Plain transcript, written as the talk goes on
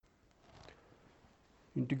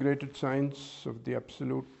Integrated Science of the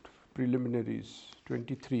Absolute, Preliminaries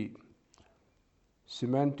 23.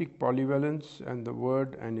 Semantic Polyvalence and the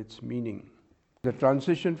Word and its Meaning. The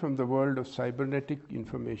transition from the world of cybernetic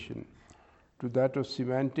information to that of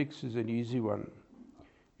semantics is an easy one.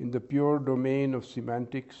 In the pure domain of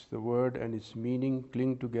semantics, the word and its meaning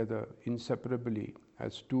cling together inseparably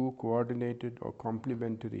as two coordinated or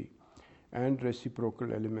complementary and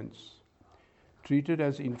reciprocal elements. Treated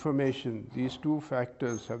as information, these two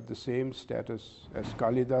factors have the same status as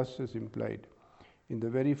Kalidas has implied in the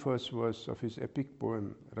very first verse of his epic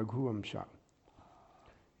poem Raghuvamsha.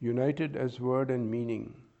 United as word and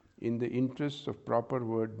meaning, in the interests of proper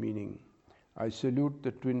word meaning, I salute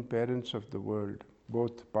the twin parents of the world,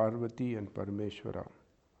 both Parvati and Parameshwara.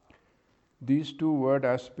 These two word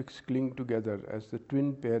aspects cling together as the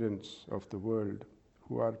twin parents of the world,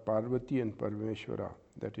 who are Parvati and Parameshwara,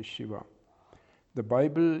 that is Shiva. The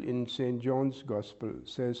Bible in St. John's Gospel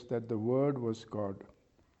says that the Word was God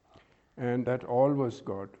and that all was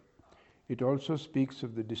God. It also speaks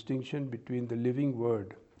of the distinction between the living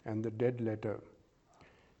Word and the dead letter.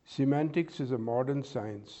 Semantics is a modern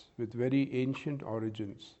science with very ancient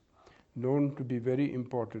origins, known to be very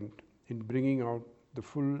important in bringing out the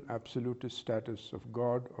full absolutist status of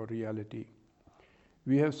God or reality.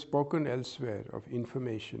 We have spoken elsewhere of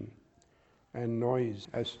information and noise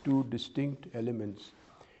as two distinct elements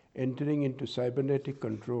entering into cybernetic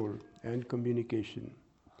control and communication.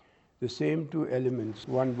 The same two elements,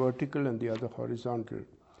 one vertical and the other horizontal,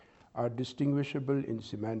 are distinguishable in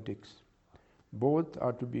semantics. Both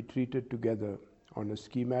are to be treated together on a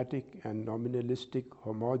schematic and nominalistic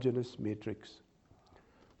homogeneous matrix.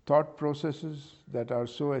 Thought processes that are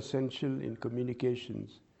so essential in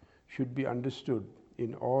communications should be understood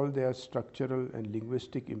in all their structural and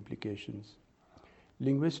linguistic implications.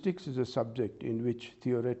 Linguistics is a subject in which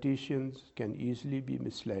theoreticians can easily be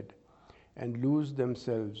misled and lose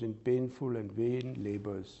themselves in painful and vain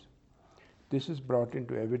labors. This is brought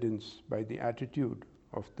into evidence by the attitude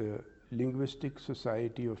of the Linguistic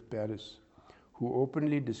Society of Paris, who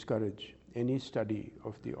openly discourage any study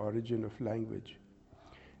of the origin of language.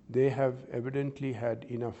 They have evidently had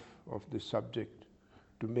enough of this subject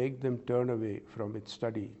to make them turn away from its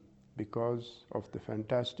study because of the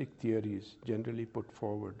fantastic theories generally put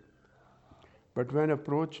forward. But when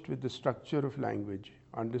approached with the structure of language,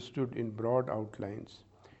 understood in broad outlines,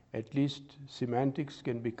 at least semantics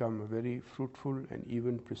can become a very fruitful and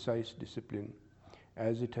even precise discipline,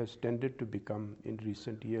 as it has tended to become in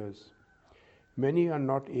recent years. Many are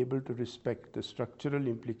not able to respect the structural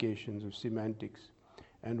implications of semantics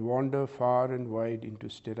and wander far and wide into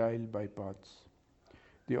sterile bypaths.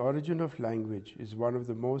 The origin of language is one of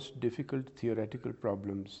the most difficult theoretical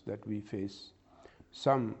problems that we face.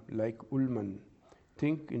 Some, like Ullmann,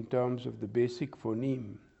 think in terms of the basic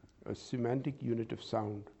phoneme, a semantic unit of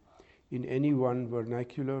sound, in any one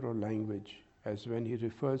vernacular or language, as when he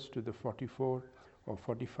refers to the 44 or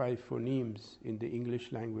 45 phonemes in the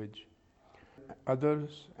English language.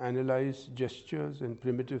 Others analyze gestures and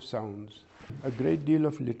primitive sounds. A great deal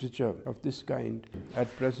of literature of this kind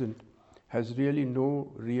at present has really no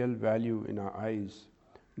real value in our eyes,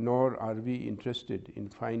 nor are we interested in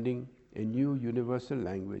finding a new universal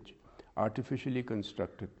language artificially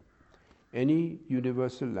constructed. Any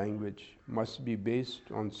universal language must be based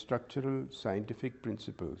on structural scientific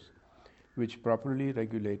principles which properly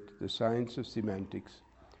regulate the science of semantics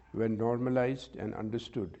when normalized and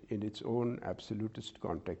understood in its own absolutist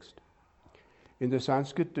context. In the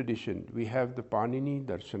Sanskrit tradition, we have the Panini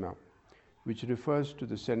Darshana, which refers to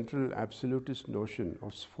the central absolutist notion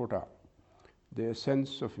of sphota, the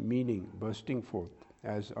essence of meaning bursting forth,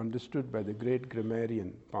 as understood by the great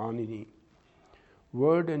grammarian Panini.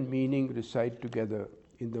 Word and meaning reside together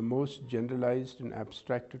in the most generalized and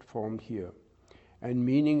abstracted form here, and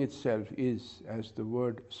meaning itself is, as the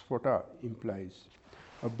word sphota implies,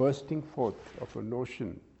 a bursting forth of a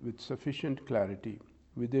notion with sufficient clarity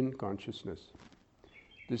within consciousness.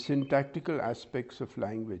 The syntactical aspects of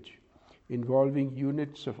language, involving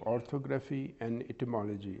units of orthography and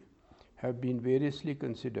etymology, have been variously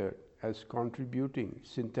considered as contributing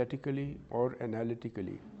synthetically or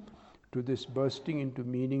analytically to this bursting into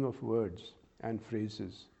meaning of words and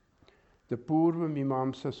phrases. The Purva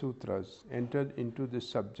Mimamsa Sutras entered into this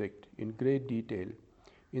subject in great detail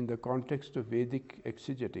in the context of Vedic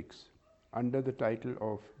exegetics under the title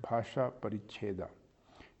of Bhasha Parichheda,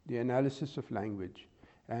 the analysis of language,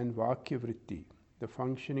 and Vakya Vritti, the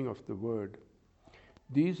functioning of the word.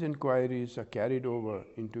 These inquiries are carried over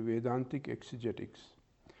into Vedantic exegetics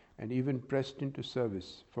and even pressed into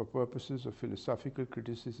service for purposes of philosophical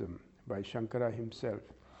criticism by Shankara himself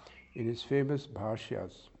in his famous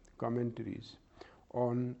Bhashyas, commentaries,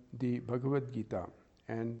 on the Bhagavad Gita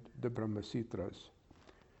and the Brahma Sutras.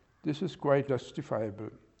 This is quite justifiable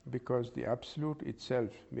because the Absolute itself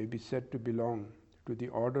may be said to belong to the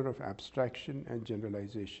order of abstraction and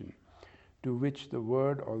generalization, to which the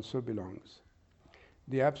Word also belongs.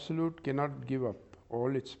 The Absolute cannot give up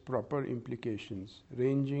all its proper implications,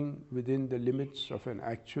 ranging within the limits of an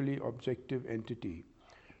actually objective entity,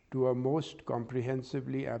 to a most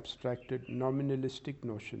comprehensively abstracted nominalistic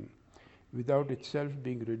notion, without itself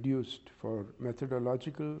being reduced for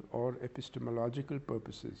methodological or epistemological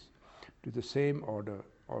purposes to the same order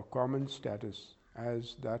or common status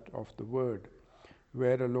as that of the Word,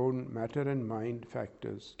 where alone matter and mind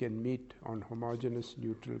factors can meet on homogeneous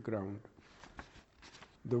neutral ground.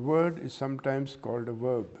 The Word is sometimes called a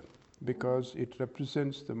verb because it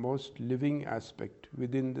represents the most living aspect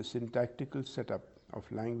within the syntactical setup of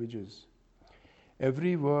languages.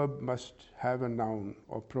 Every verb must have a noun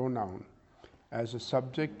or pronoun as a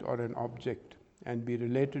subject or an object and be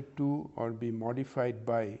related to or be modified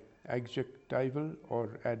by adjectival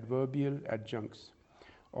or adverbial adjuncts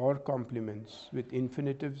or complements with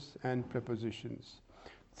infinitives and prepositions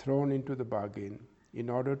thrown into the bargain in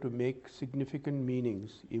order to make significant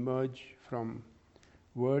meanings emerge from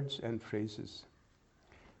words and phrases.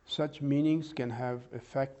 Such meanings can have a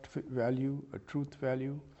fact value, a truth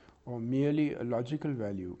value, or merely a logical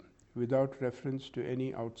value without reference to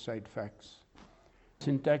any outside facts.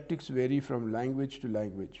 Syntactics vary from language to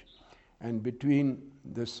language and between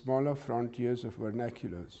the smaller frontiers of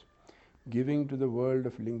vernaculars, giving to the world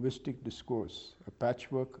of linguistic discourse a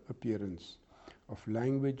patchwork appearance of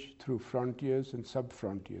language through frontiers and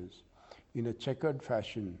sub-frontiers in a checkered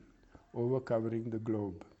fashion over-covering the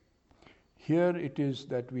globe. Here it is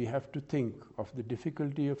that we have to think of the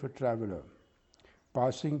difficulty of a traveler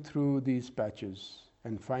passing through these patches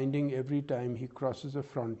and finding every time he crosses a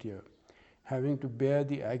frontier having to bear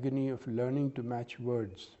the agony of learning to match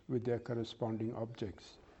words with their corresponding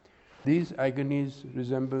objects. These agonies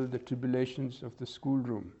resemble the tribulations of the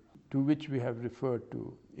schoolroom, to which we have referred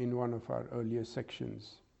to in one of our earlier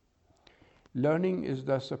sections. Learning is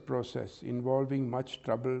thus a process involving much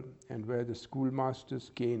trouble and where the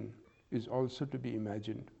schoolmaster's cane is also to be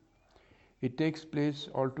imagined. It takes place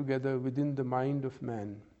altogether within the mind of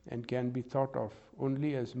man and can be thought of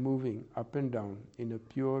only as moving up and down in a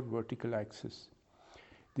pure vertical axis.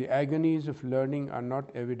 The agonies of learning are not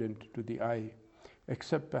evident to the eye,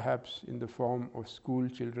 except perhaps in the form of school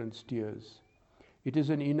children's tears. It is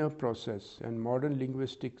an inner process, and modern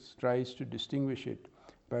linguistics tries to distinguish it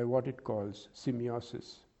by what it calls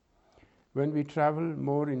semiosis. When we travel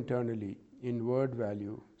more internally in word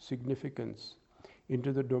value, significance,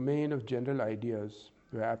 into the domain of general ideas,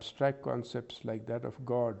 where abstract concepts like that of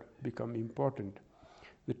God become important,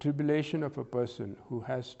 the tribulation of a person who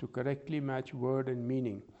has to correctly match word and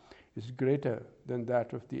meaning is greater than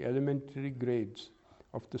that of the elementary grades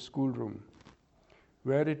of the schoolroom,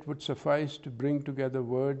 where it would suffice to bring together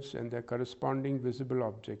words and their corresponding visible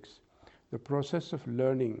objects. The process of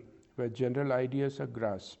learning, where general ideas are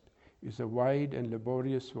grasped, is a wide and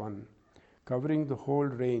laborious one, covering the whole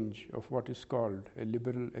range of what is called a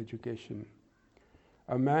liberal education.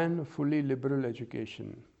 A man of fully liberal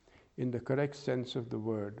education, in the correct sense of the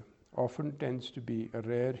word, often tends to be a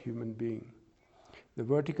rare human being. The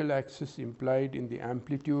vertical axis implied in the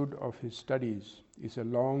amplitude of his studies is a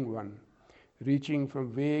long one, reaching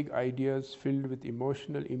from vague ideas filled with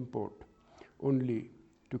emotional import only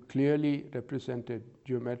to clearly represented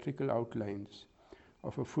geometrical outlines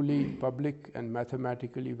of a fully public and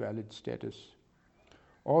mathematically valid status.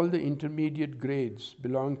 All the intermediate grades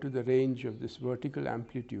belong to the range of this vertical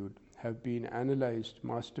amplitude have been analyzed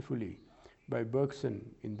masterfully by Bergson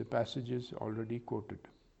in the passages already quoted.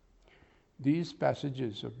 These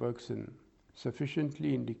passages of Bergson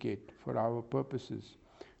sufficiently indicate for our purposes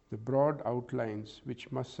the broad outlines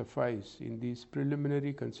which must suffice in these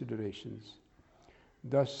preliminary considerations.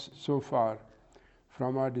 Thus, so far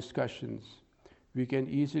from our discussions, we can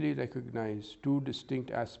easily recognize two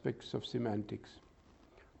distinct aspects of semantics.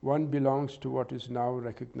 One belongs to what is now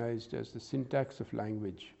recognized as the syntax of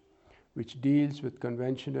language, which deals with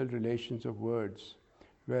conventional relations of words,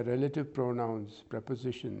 where relative pronouns,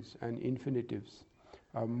 prepositions, and infinitives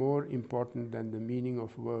are more important than the meaning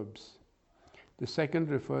of verbs. The second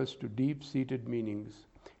refers to deep-seated meanings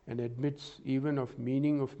and admits even of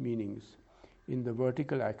meanings in the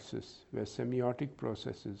vertical axis, where semiotic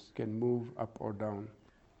processes can move up or down.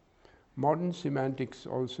 Modern semantics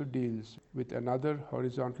also deals with another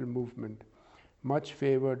horizontal movement, much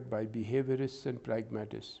favored by behaviorists and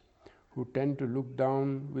pragmatists, who tend to look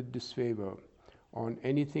down with disfavor on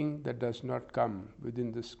anything that does not come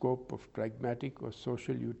within the scope of pragmatic or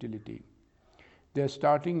social utility. Their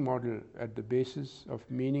starting model at the basis of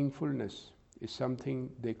meaningfulness is something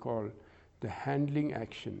they call the handling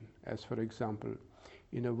action, as for example,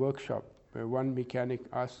 in a workshop where one mechanic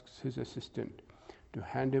asks his assistant to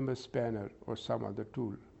hand him a spanner or some other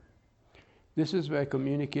tool. This is where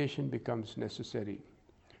communication becomes necessary.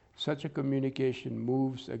 Such a communication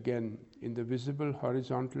moves again in the visible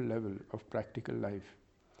horizontal level of practical life.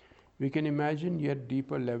 We can imagine yet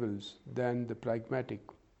deeper levels than the pragmatic.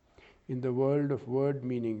 In the world of word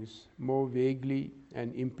meanings, more vaguely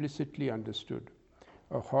and implicitly understood,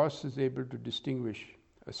 a horse is able to distinguish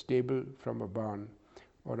a stable from a barn,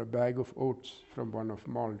 or a bag of oats from one of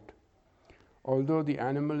malt. Although the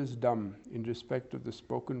animal is dumb in respect of the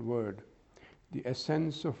spoken word, the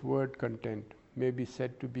essence of word content may be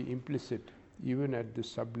said to be implicit even at the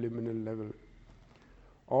subliminal level.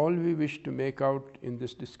 All we wish to make out in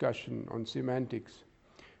this discussion on semantics,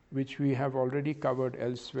 which we have already covered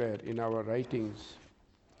elsewhere in our writings,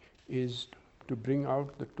 is to bring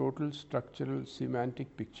out the total structural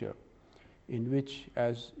semantic picture, in which,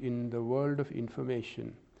 as in the world of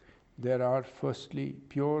information, there are firstly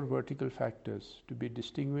pure vertical factors to be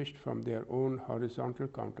distinguished from their own horizontal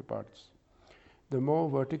counterparts. The more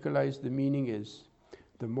verticalized the meaning is,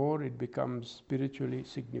 the more it becomes spiritually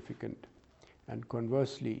significant. And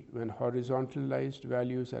conversely, when horizontalized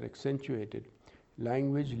values are accentuated,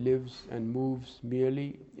 language lives and moves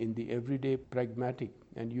merely in the everyday pragmatic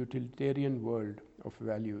and utilitarian world of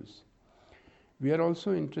values. We are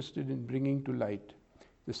also interested in bringing to light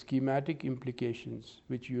the schematic implications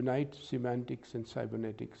which unite semantics and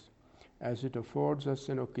cybernetics, as it affords us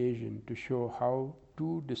an occasion to show how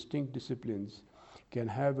two distinct disciplines can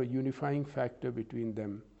have a unifying factor between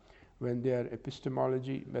them when their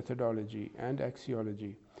epistemology, methodology, and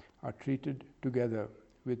axiology are treated together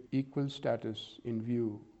with equal status in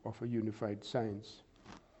view of a unified science.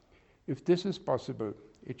 If this is possible,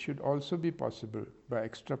 it should also be possible by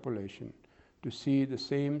extrapolation to see the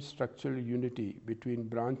same structural unity between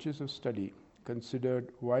branches of study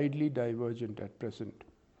considered widely divergent at present.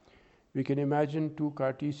 We can imagine two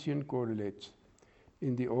Cartesian correlates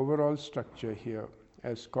in the overall structure here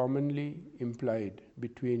as commonly implied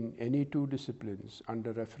between any two disciplines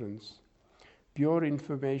under reference, pure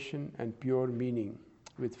information and pure meaning,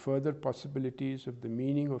 with further possibilities of the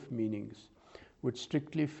meaning of meanings, would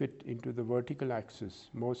strictly fit into the vertical axis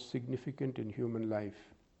most significant in human life.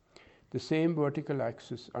 The same vertical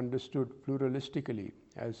axis, understood pluralistically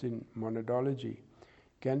as in monadology,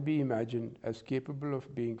 can be imagined as capable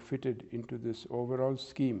of being fitted into this overall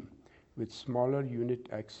scheme with smaller unit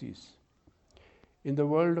axes. In the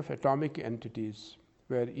world of atomic entities,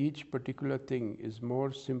 where each particular thing is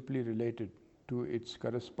more simply related to its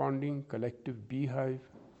corresponding collective beehive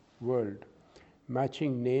world,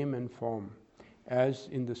 matching name and form, as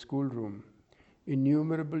in the schoolroom,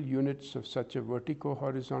 innumerable units of such a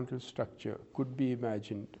vertico-horizontal structure could be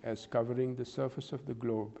imagined as covering the surface of the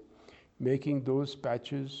globe, making those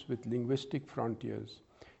patches with linguistic frontiers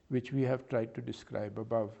which we have tried to describe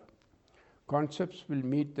above. Concepts will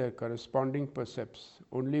meet their corresponding percepts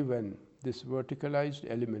only when this verticalized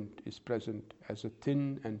element is present as a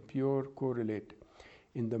thin and pure correlate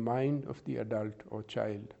in the mind of the adult or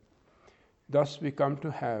child. Thus we come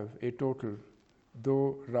to have a total,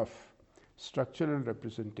 though rough, structural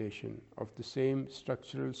representation of the same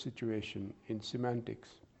structural situation in semantics.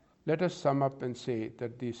 Let us sum up and say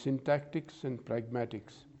that the syntactics and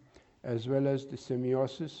pragmatics, as well as the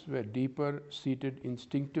semiosis where deeper-seated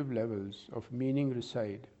instinctive levels of meaning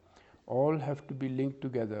reside, all have to be linked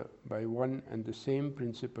together by one and the same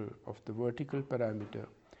principle of the vertical parameter,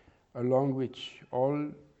 along which all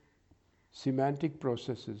semantic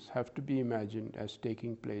processes have to be imagined as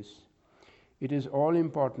taking place. It is all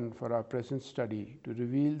important for our present study to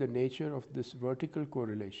reveal the nature of this vertical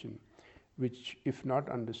correlation, which, if not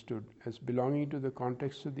understood as belonging to the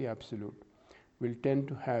context of the absolute, will tend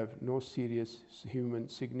to have no serious human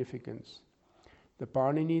significance. The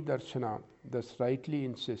Panini Darshana thus rightly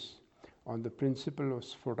insists on the principle of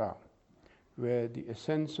sphota, where the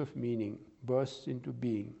essence of meaning bursts into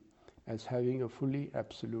being as having a fully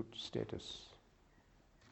absolute status.